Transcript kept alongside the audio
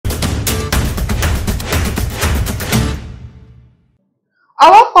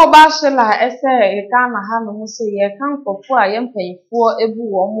Obashela ese Ghana ha no say ye kan kofo a yempanyfo ebu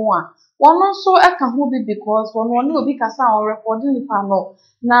wo mo a wono so eka ho bi because wono ne obi kasa on record nipa no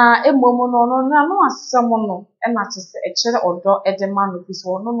na emomo no na no asem no e na chese e kire odo e de ma no bi so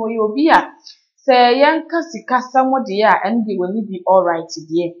wono no ye obi a se yenka sikasa mo de a ende wani bi all right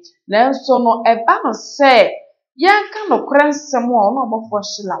de nanso no e ba no se yenka no krensem a ono obofo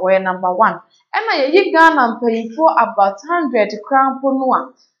hila we number 1 ena ye yi Ghana mpanyfo about 100 krampo no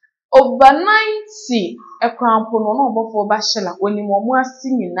a over 90 ekrampo no no obofo ba hila oni mo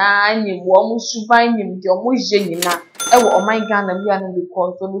asi nyina nyim wo mo suban nyim de omo je nyina e wo oman Ghana bia no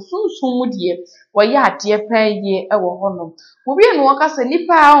because so sunsun mu de wo ya ade pan ye e wo hono wo bi no wakasa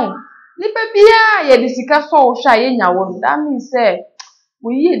nipa ahun nipa bia ye de sika so wo hwa ye nya wo that means say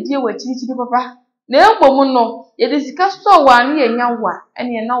wo ye die wa chirichiri papa na egbomu no ye de sika so wa no ye nya wa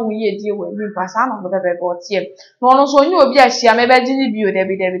ene na wo ye die wa ni pa sa no bebe go tie no no so onye obi ahia me beji ni bio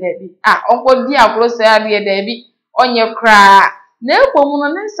debi onko di akro se ade debi onye kra na egbomu no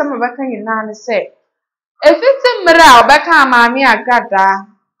ne nsem beka nyina ne se efiti mra obeka maami Agradaa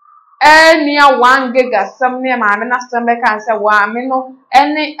enia 1 giga sam ne maami na sam beka nse wa me no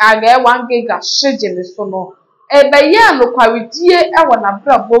ene aga 1 giga Gyemeso no ebe ya no kwaridie e wona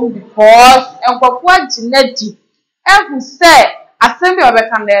bra bom because enkofo aginadi ehu se asembe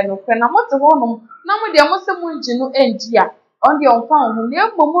obeka na no kwe na mote ho no na mo de mo se mo nginu endi a on de onfa ho ne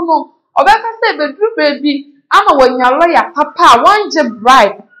egbomu no obeka se bedru baby ama wonya lawyer papa wanje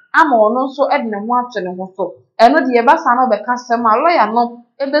bribe ama ono nso e de ne ho ato ne ho so eno de ye basa na obeka se ma lawyer no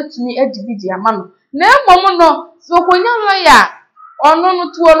ebetumi edibidi ama no na egbomu no so konya lawyer ono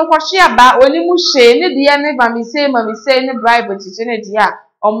no tuo no kwhwe aba oni mu hwe ne de ye ne ba mi say ne bribe chiche ne de a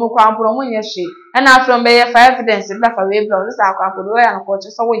omo kwampro mo nye hwe na afro be ye for evidence bla fa we bla so akwakodo ya no koche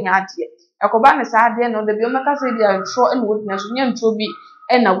so wonya ade ekoba ne sa ade no de bi o meka say dia ntro ene wodi na so nya ntro bi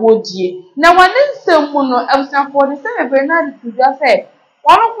na wodie na wane nsem mu no abusafo de say be na de tuja say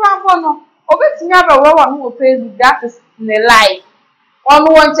wono kwampro no obetimi aba we wa no Facebook that is ne live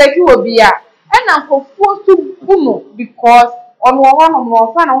ono won check obi a na kofuo tu buno because ono wono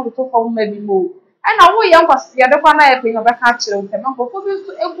mo fa na wo to fa mo ma bi mo na wo ye nkwase ye de kwa na ye pe no be ka kire o tem nkofo bi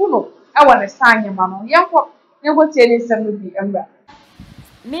so egu no e wo ne sanye ma no ye nko tie ni nsem no bi emra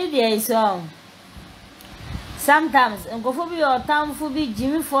media is on sometimes nkofo bi o tamfo bi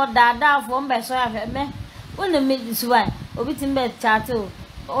jimi for dada for mbe so ya me wona me suwan obi timbe chat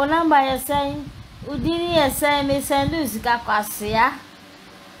o number ye sen udini ye sen me sendu sika kwase ya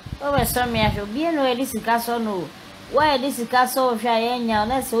o be so me ahwe bi no e di sika so no why this sikaso hwa ye nya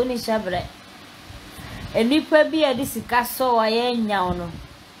na so ni shabre enipa bi e di sikaso ye nya no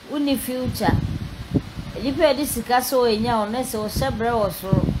uni future enipa e di sikaso ye nya na so shabre wo so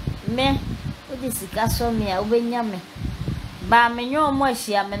me o di sikaso me a obenya me ba me nyo mo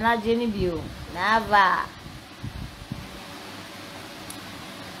ahia me na je ni bio na ava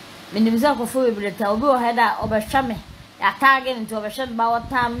me ni biza ko fo bebreta obi o heda obehwa me atage nti obehwa ba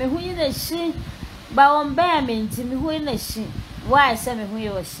wota me hu yi na shi ba on be me ntimi hu na shi why say me hu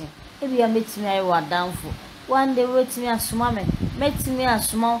ye shi e bia metimi ayi wadanfo one day wetimi asoma me metimi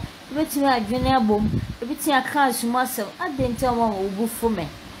asoma wetimi adwene abom e bitimi aka asoma asem adenti o ma obufu me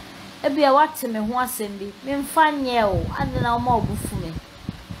e bia wate me ho asem bi me mfa nye o ade na o ma obufu me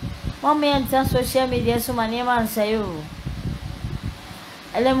mama enta social media so ma ne man sayo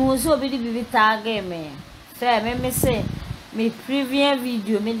ele mu so bi di bi tag me me say me previous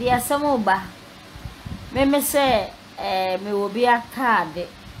video me dia asem ba me say me will be a card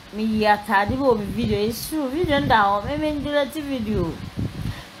me ya card will be video is true video down me delete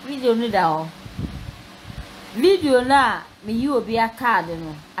video no down video na me you will be a card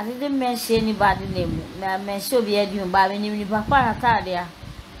no I didn't mention anybody name me mention be adun ba me ni papa na card ya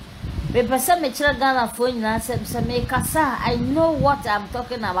me person me chira Ghana phone na say me kasa I know what I'm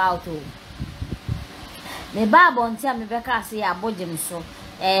talking about me ba bontia me be ka say Gyemeso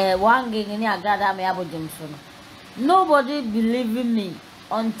 1 gig ni Agradaa me Gyemeso no nobody believe me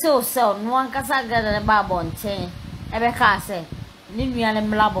until so no one kasa Agradaa ba bonten e be ka say ni nua ne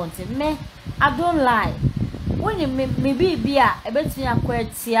mla bonten me I don't lie when me be a e betimi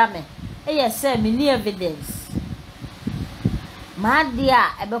akwatia me e ye say me ni evidence ma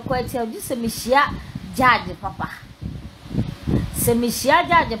dia e be kwatia ju se me hia judge papa se me hia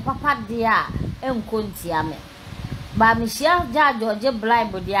judge papa dia enkontia me ba me share judge oje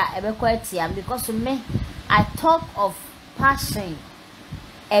blind dia e be kwatia because me I talk of passion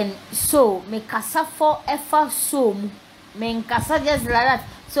and so me kasa for effort so me kasa just like that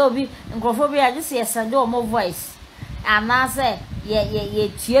so be nkrophobia just yes and do more voice and I say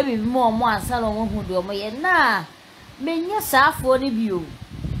ye tie bi mo ansa no hu do mo ye na me nya saafo ni bio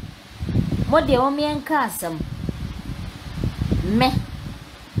mo de o me nka asem me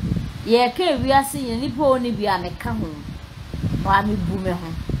ye ka wiase ye nipa oni bia me ka ho wa me bu me ho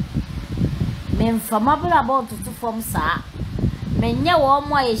me mfama bra ba otutu fom saa me nya wo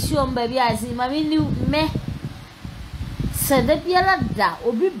mo a yehio mba bia asi ma me ni me se de bia la da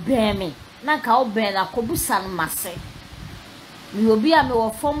obi ben me na ka o ben la ko busan mase mi obi a me wo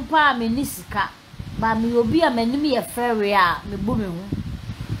fom pa me ni sika ba mi obi a manim ye frere a me bu me ho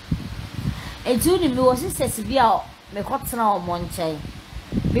etu ni me wo sisesi bia me kwotena o monche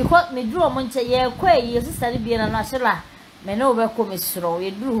because me duro monche ye kwa ye sisari bia na hela me no be ko me soro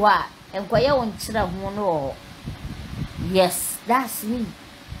ye duru ho a enkoye won kira ho no. Yes, that's me.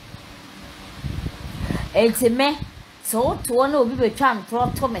 Enti me so to na obi betwa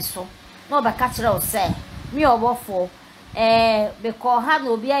ntro to me so no be ka kira o se me obofo be ko ha na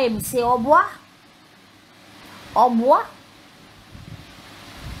obi ayem se oboa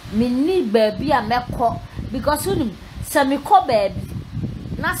me ni baby a meko because unim se me ko baby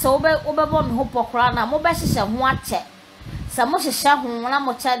na se obebo me ho pokra na mo be hihye ho ache se mo hihye ho na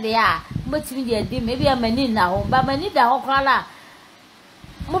mo che de a mo betimi de adi me bia mani na ho ba mani da ho kra la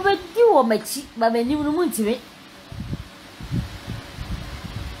mo be di wo machi ba mani mu ntimi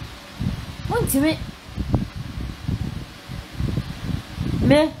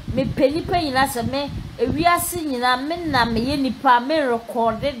me peni nyina se me ewiase nyina me na me ye nipa me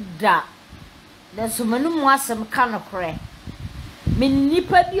recorded da so manu mu asem ka no kre me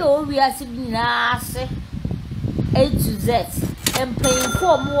nipa bi o wiase nyina ase A to Z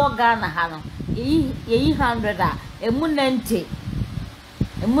empayfo mo wo Ghana ha no ye 100 a emu 90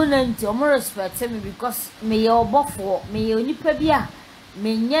 omo respect me because me ye obofo me ye nipa bi a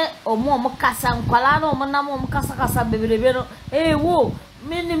me nye omo kasa nkwala na omo na mo kasa beberebe no wo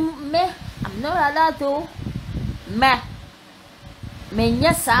me I'm not allowed to me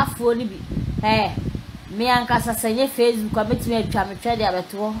nye saafo ni bi me ankasa senye Facebook a betimi atwa me twede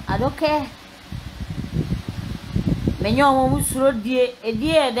abeto I don't care me nye omo musuro die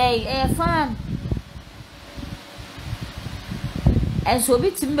dey fan and so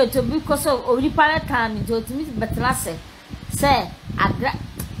bitimi beto because of oripa time into timi betla say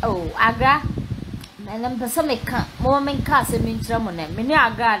agra and I'm person me can moment cast me intramo ne me ni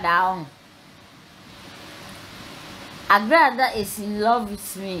Agradaa on Agradaa is in love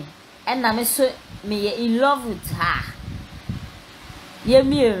with me and I'm so me in love with her ye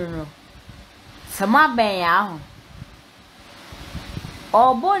miru sama ben ya ho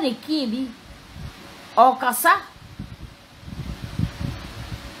oboni kibi o kasa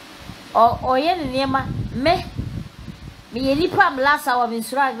o ye niema me ye nipa mlasa wa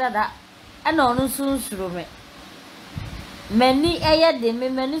binsura Agradaa ana onu sunsuro me mani eye de me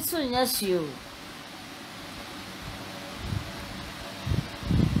mani sunya hio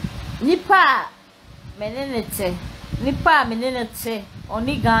nipa menenete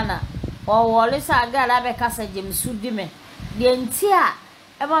oni Ghana o wole sa Agradaa be kasa Gyemeso di me de ntia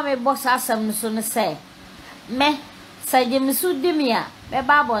e ma me boss asem no so ne se me sa Gyemeso di me a be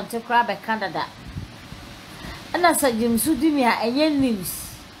ba bonte kra be Canada ana sa Gyemeso di me a enye news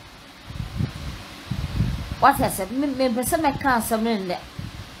what I said, me person me can't summon it.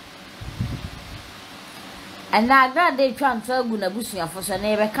 And now that they try to go na bushia for so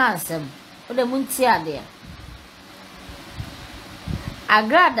never cancel. Or the muntia there.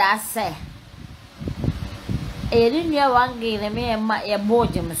 Agradaa say, a linear one game, me and my boy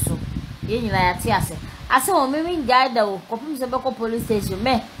Gyemeso. Yen I say, I saw me died the Copum Sabaco police station,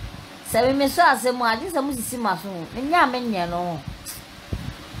 me. Say, me saw some more, this I must see my son, and ya no.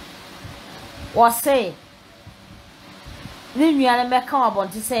 What say? Ni nuane me kan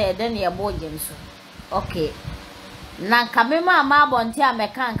abonti say de ne ebo Gyemeso okay na nka me mama abonti a me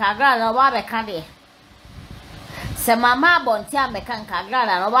kan ka Agradaa wa be ka de se mama abonti a me kan ka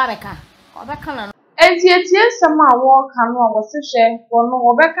Agradaa wa be ka o be ka na Etie sama wo kan no wo se hwe wono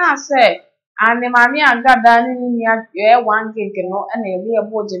wo be ka se ane mami Agradaa ni ni ye wan gege no na ele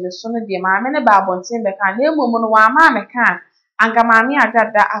ebo Gyemeso no de mami ne ba abonti be ka na emom no wa ma me kan anga mami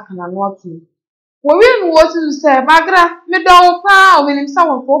Agradaa akana no atu Wowen what to say, Bagra, me don't power when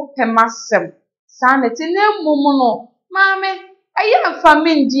someone for pemasem. Sanet in a momono, mammy. I am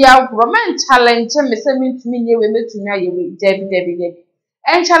famine, dear woman, challenge me, sending to me, we met to me with Debbie.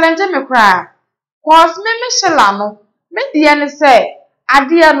 And challenge me cry. Cause me, Michelano, me the say,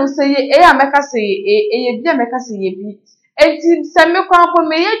 Adia no say, make us say, dear make us say, be. And send me crumple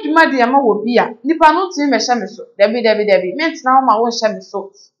me, you mad dear will be a nipa no to me, Shameso, Debbie, meant now my own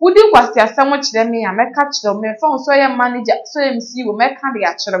Shameso. Would you was there so much than me? I may catch them, my phone, so I am manager, so MC will make candy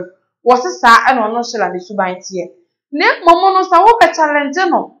at them. Was a star and on no shell and the subai tear. Name Momonos, I hope a challenge,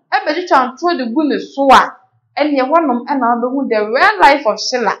 no. ebe ji chanto de gu ne so a ene wonom na obehu the real life of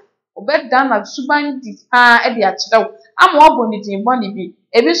Sheila obeda na suban di e de akyerɛw ama obo ne din bɔ ne bi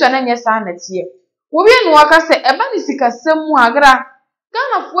ebi so na nye saa na tie wo wie no aka sɛ eba ne sikasɛm mu agra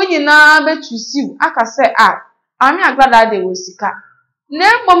Ghana fo nyina betusiw aka sɛ ami Agradaa de wo sika na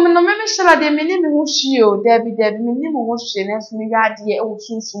ebom no me Sheila de me ni me ho hwie o dabi me ni me ho hwie na so me yade e wo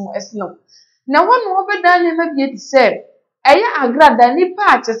sunsum esno na wono obeda ne ma bi eti sɛ eye Agradaa nipa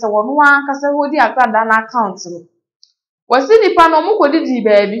a kyese wono aka sɛ hodi Agradaa na account no wasi nipa no mo kodidi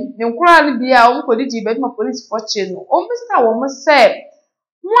baabi ne nkura ne bia o mo kodidi baabi ma police for che no o mista wo mo sɛ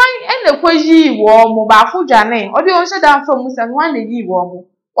wan ene kwayi wo mo ba fo dwane o de o hye dan fa mu sɛ wan na yi wo mo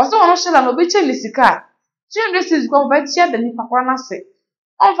wo sɛ wono Sheila no be che ni sika 200 go ba tia da nipa kwa na se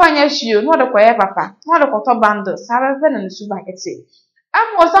on fanya hwio no de koye papa no de koto bando sabe fe na nsu ba ete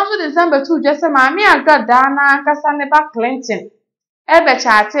am o sanso December 2 je se maami Agradaa na kasa ne ba Clinton ebe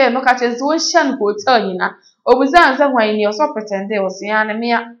chaate no ka chezi wo hia no hotel nyina obuzan se hwan ni o so pretend o se ya ne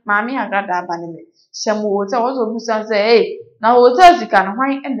maami Agradaa ba ne me hyem hotel wo so obuzan se na hotel sika no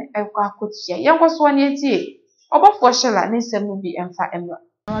hwan ene ekwa akotia yenkoso ne etie obofo Sheila ne nsem bi emfa emra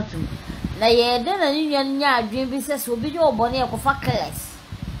na ye de na ni nya adwen bi se so bi je obone e kofa class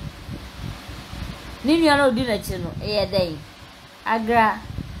ni nua na odi na chi no ye dey agra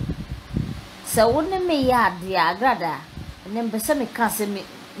se woni me ya de Agradaa ne mpese me ka se me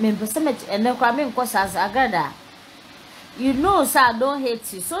mpese me ene kwa me nko sa Agradaa you know sir I don't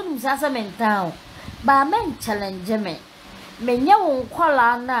hate you so nim sa me ntan ba men challenge me nya won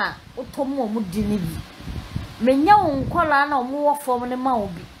kwala na utomo mu di ni bi menya won kwala na omo wo fom ne ma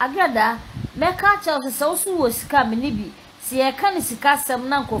obi Agradaa me ka cha se wo su wo sika me ni bi si e ka ne sika sem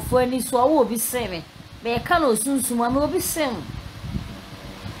na nkofo ani so wo obi seme me ka na osunsum me obi sem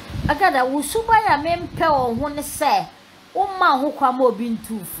Agradaa wo suba ya me mpe wo ho ne se wo ma ho kwa ma obi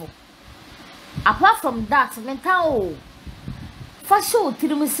ntufo apart from that me tan o fa show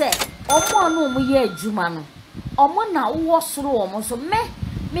tirim se omo no mo ye adwuma no omo na wo soro omo so me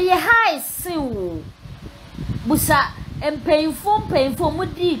ye high sin wo busa empeinfo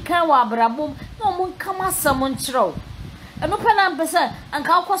mudi kan wa abrabom no mo kama sam nkyerɛw eno pena mpesa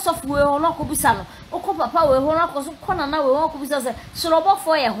anka akɔsɔfo we ho no akɔbisa no okɔ papa we ho no akɔso kɔna na we ho akɔbisa sɛ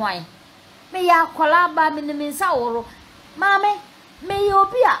sorobɔfo yɛ hwan me ya akwala ba me ne mensa woro maame me ye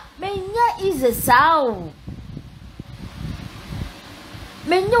obi a me nya ize sao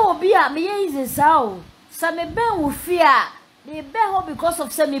me nya obi a me ye ize sao sa me ben wo fi a me be ho because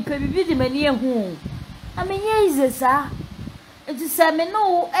of say me pe bibi di mani ehu amenye ize sa enti say me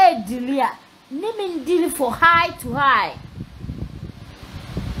no e deal a ni me deal for high to high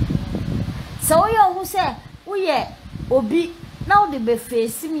so yo who say wo ye obi na wo de be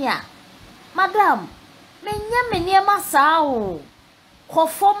face me a madam me nya me niema sa o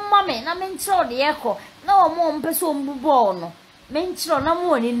kofo ma me na me nkyero de yeko na wo mo mpese ombubo no me nkyero na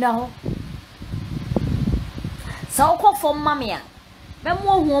mo ni na ho sa kofo ma me a me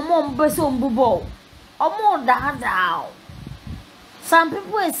mo hu mo mpese ombubo omo da. Some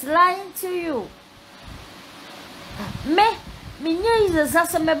people is lying to you. Me nya is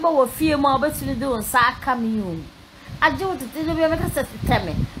sasa me ba wo fie ma obetuni do nsa aka me yu. Aje wo tete do be me ka se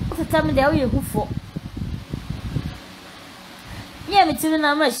teme. Wo tete de wo ye hufo. Ye me tinu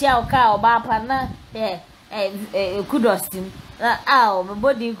na ma hia o ka o ba pa na kudos tim. O me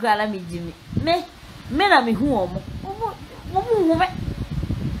body ku ala me jimi. Me na me hu omo. Omo hu me.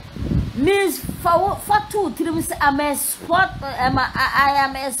 Means for 2 3 months I am a sport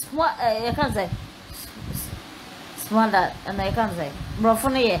I can't say small that and I can't say bro for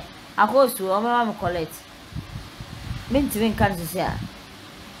ne I go to o me collect minti wen kan say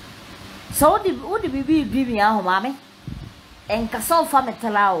so the bibi me aho mame en ka so fa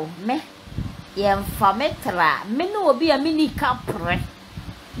metala o me ye fa metala me no obi a mini capre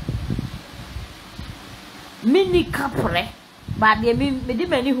ba de me di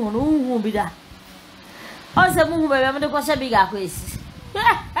mani hu no hu bi da o se mu hu be me de ko se bi ga kwesi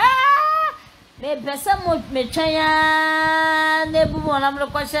me pesa mo me twanya ne bu mo na me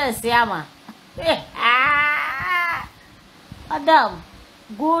ko se se ama Adam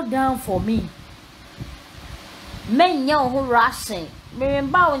go down for me men nya ho rushing me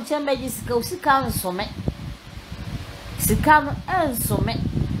mba won chembe ji sika nso me sika no enso me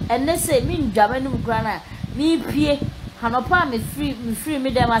enne se mi ndwama no kura na mi pie hanopa me free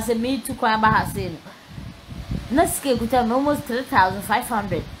me dem as me to kwan ba ha se no na sika kuta me almost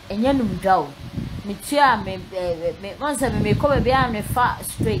 3500 enya num daw me tua me once me ko be an me fa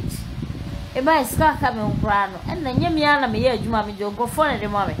straight e ba sika ka me nkura no enna nya me ana me ye adwuma me jo go for ne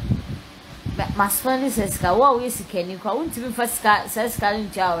dem me Masfani says, "What we see can you call to me first? Says, "Calling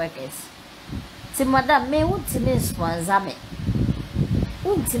to our workers." Say, Madame, may want to miss one zame.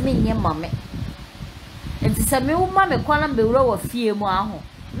 Want to mean your mammy. And to say, me, mammy, quantum below a few more.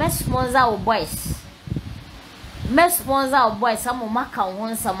 Mess sponsor our boys. Mess sponsor our boys, some of my count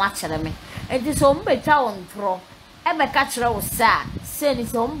once a match at me. And this home be town throw. Ever catch her sad, send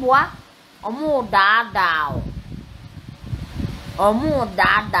his own boy, or more da. Or more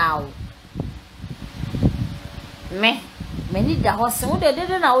da. Me need the horse, what they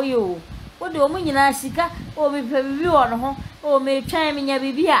didn't know you. What do you mean, Sika, or me pay on home, or me chime in your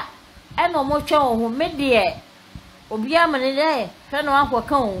baby, and no more show who made the or be a man there, turn off a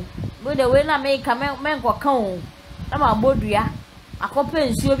cone, but the way I make a man for cone. I'm a bodria. A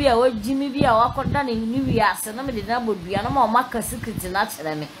couple should be a word Jimmy be a walk down in New York, and I'm the number be a more marker secret in that.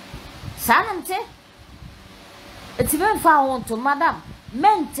 Sanity? It's even found to Madame.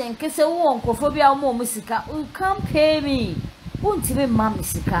 Men think it's a wonk of phobia more musica. You can't pay me. Won't even mammy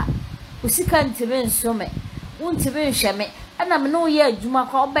sika. Usika and Tiven Summe. Won't even shame it. And I'm no year, Juma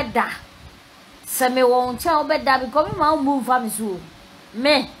call better. Sammy won't tell better because my move from his room.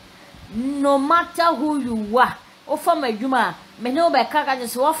 Me, no matter who you are, or from my Juma, me no back, I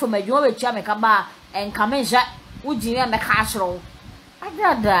just offer my Juma Jamaica bar and come in, Jack. Would you make a casserole?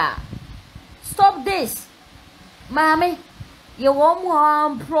 Agradaa. Stop this, Mammy. You want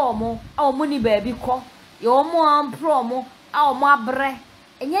one promo, our money baby call. You want one promo, our mabre.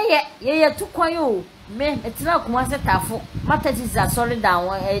 And yeah, too quiet. Me, it's not once a taffo. Matter is a solid down,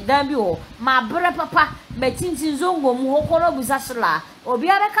 a dambio. My bre papa, betting in zongo, who call with Asla, or be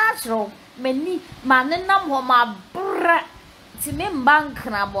at a castle. Many, man, and number my bre. Timim bank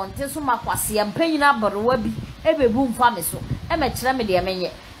na bonte so makwase am panyina borwebi ebe boom famiso e me kire me de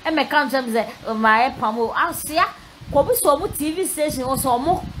menye e me kan tem ze my pamo asia ko bi so mu TV station o so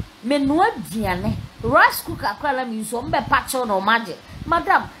mo me no aduane rice cooker kwala mi so mbe pacho no mage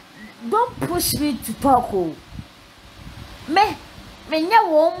madam don't push me to talk o me nya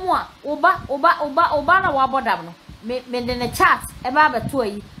wo mu a oba na wa bodam no me de ne chat e ba beto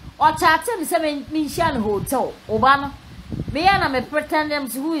yi o chat me se me hia no hotel oba no me and I pretend them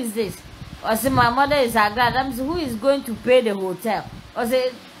who is this? Or say my mother is Agradaa. Who is going to pay the hotel? Or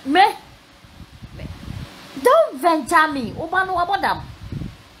say me? Don't venture me. Obano abodam.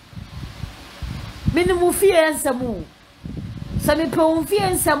 Me no mu fie ensemu. Say me pe un fie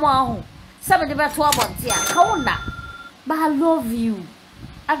ensemu ahu. Say me de beto abontia. Kauna. But I love you.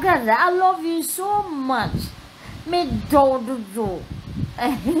 Agradaa, I love you so much. Me do.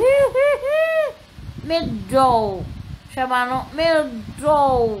 Me do. Shamano, me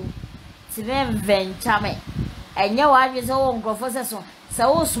draw to them venture me. And your wife is all professor.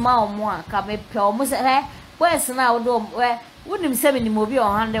 So small more can be almost her. Where's now? Where wouldn't send me the movie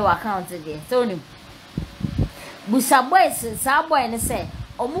on 100 account again? Tony Busabway, Subway, and say,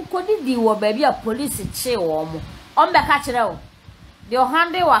 Omukodi di wo baby a police chill on the catcher. The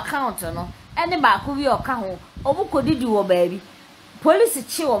 100 account, no, and the back of your account, Omukodi di wo baby. Police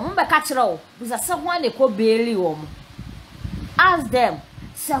chill, Mumba catcher, was a someone they call Bailey woman. Ask them,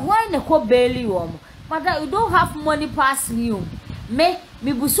 say why they call Bailey woman. Mother, you don't have money past you. Me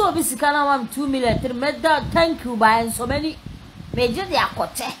buso bisikana wam 2 million. Thank you by so many. Major the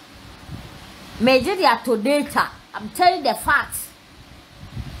akote. Major the to data. I'm telling the facts.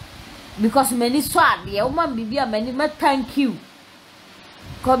 Because many swag, the woman be many thank you.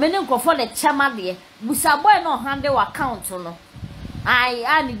 Coming for the chama there. Busaboy no handle account no.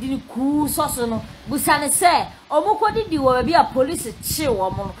 I didn't cool so no. Busane say, Omukodi di wo be a police chill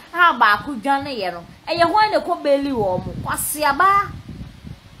woman. How ba ku dwane ye no. E ye hwan ne ko beli wo mo. Kwase aba.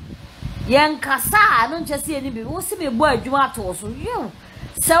 Yen kasa no nchese ni bi. Wo se me bo adwuma to so. You.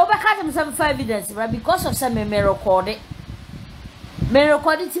 Se wo be ka dem some evidence because of some me record it. Me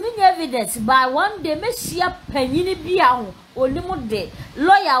record it me evidence by one day me shia panyini bia ho. Onimu de.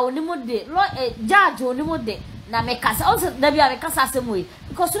 Lawyer onimu de. Judge onimu de. Na me kasa also da bia me kasa asem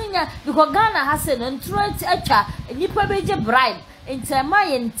because Ghana has an threat echa nipa beje bribe ntema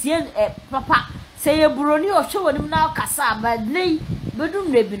ye ntie papa say ye buroni o hwe wonim na kasa ba nei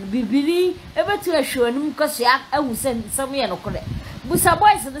bedum rebin bibiri ebetu ahwe wonim kose ahu sen sam ye no kore busa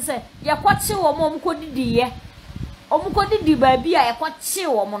boys no say ye kwache wo mo mkodidi ye omkodidi ba bia ye kwache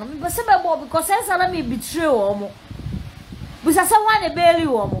wo mo no me se be bo because sense na me betray wo mo busa se wan e beli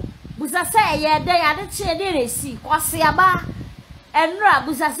wo mo busa se ye de ya de che de resi kwase aba enra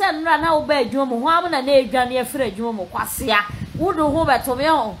busa se enra na wo ba adwuma ho am na adwane afira adwuma mo kwase a wo do ho beto me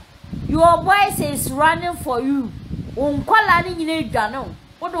ho your boy is running for you unkwala ni nyina adwane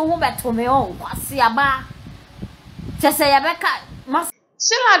wo do ho beto me ho kwase aba chese ya beka so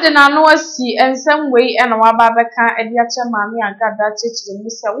Chila de na no asi ensem wei e na waba beka e de ache maami Agradaa chechire mu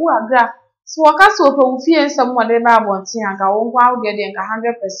se wo agra so waka so pe wo fie ensem wo de ba abonten aga wo nkwa wo de nka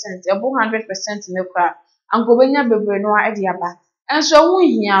 100% ebo 100% ne kwa anko benya bebre no a de aba enso wo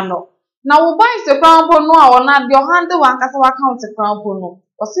hia no na wo boy se kwa mpo no a wona de ohande wan kasa wa account kwa mpo no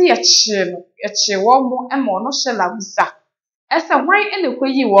wo se ye che wo mo e mo no hye la busa ese hwan e ne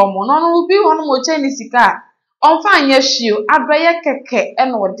koyi wo mo no no bi ho no mo che ni sika onfa anya hwio abraye keke e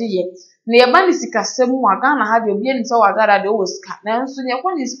na ode ye na ye ba ni sika sem wa Ghana ha de obi eni so wa Ghana de o sika na nso ne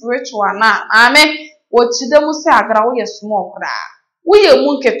kwa ni spiritual na ame wo chide mu se agra wo ye small kra wo ye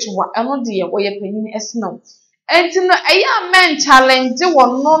mu nketuwa eno de ye wo ye panyin esna enti no eya men challenge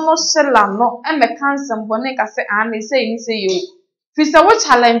wo no sela no e me kansem bone ka se ane se ni se yo fisa wo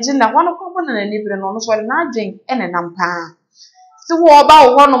challenge na wono ko bona na nibre no so na adwen e ne nampa si wo ba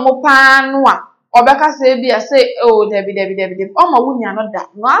wo no mo pa no a obeka se bia say oh debi o ma wunya no da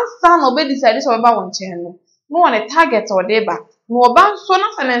no ansa no be decide so ba won chen no no target o de ba no oba nso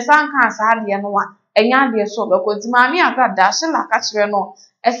na se ne san kan sa ade no a enya ade so be ko ti maami Agradaa hye la ka kire no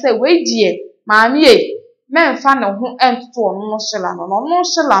ese we die maami e memfa ne ho entoto no hye la no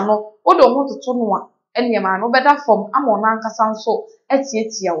hye la no o do ho toto no a ene ma no beda form ama na nkasa nso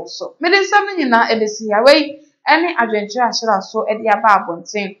etietia wo so me de nsam nyina ebesi ya we ene adwenture ahyira so ede aba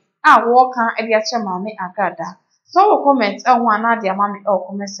abonten a wo kan e de ache maami Agradaa so wo comment e ho ana de ama me e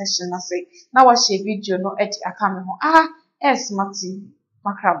comment section na say na wa share video no e di aka me ho smart TV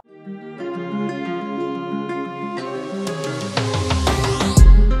makrab.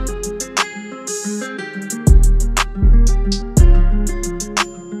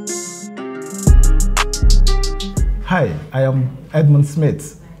 Hi, I am Edmund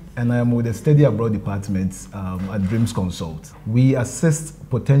Smith, and I am with the Study Abroad Department at Dreams Consult. We assist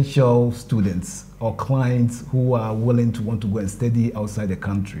potential students or clients who are willing to want to go and study outside the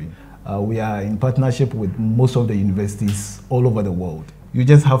country. We are in partnership with most of the universities all over the world. You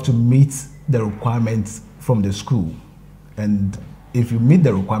just have to meet the requirements from the school. And if you meet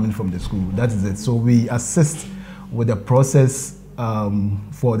the requirement from the school, that is it. So we assist with the process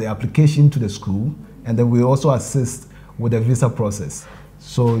for the application to the school, and then we also assist with the visa process.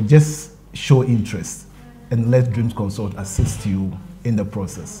 So just show interest and let Dreams Consult assist you in the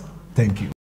process. Thank you.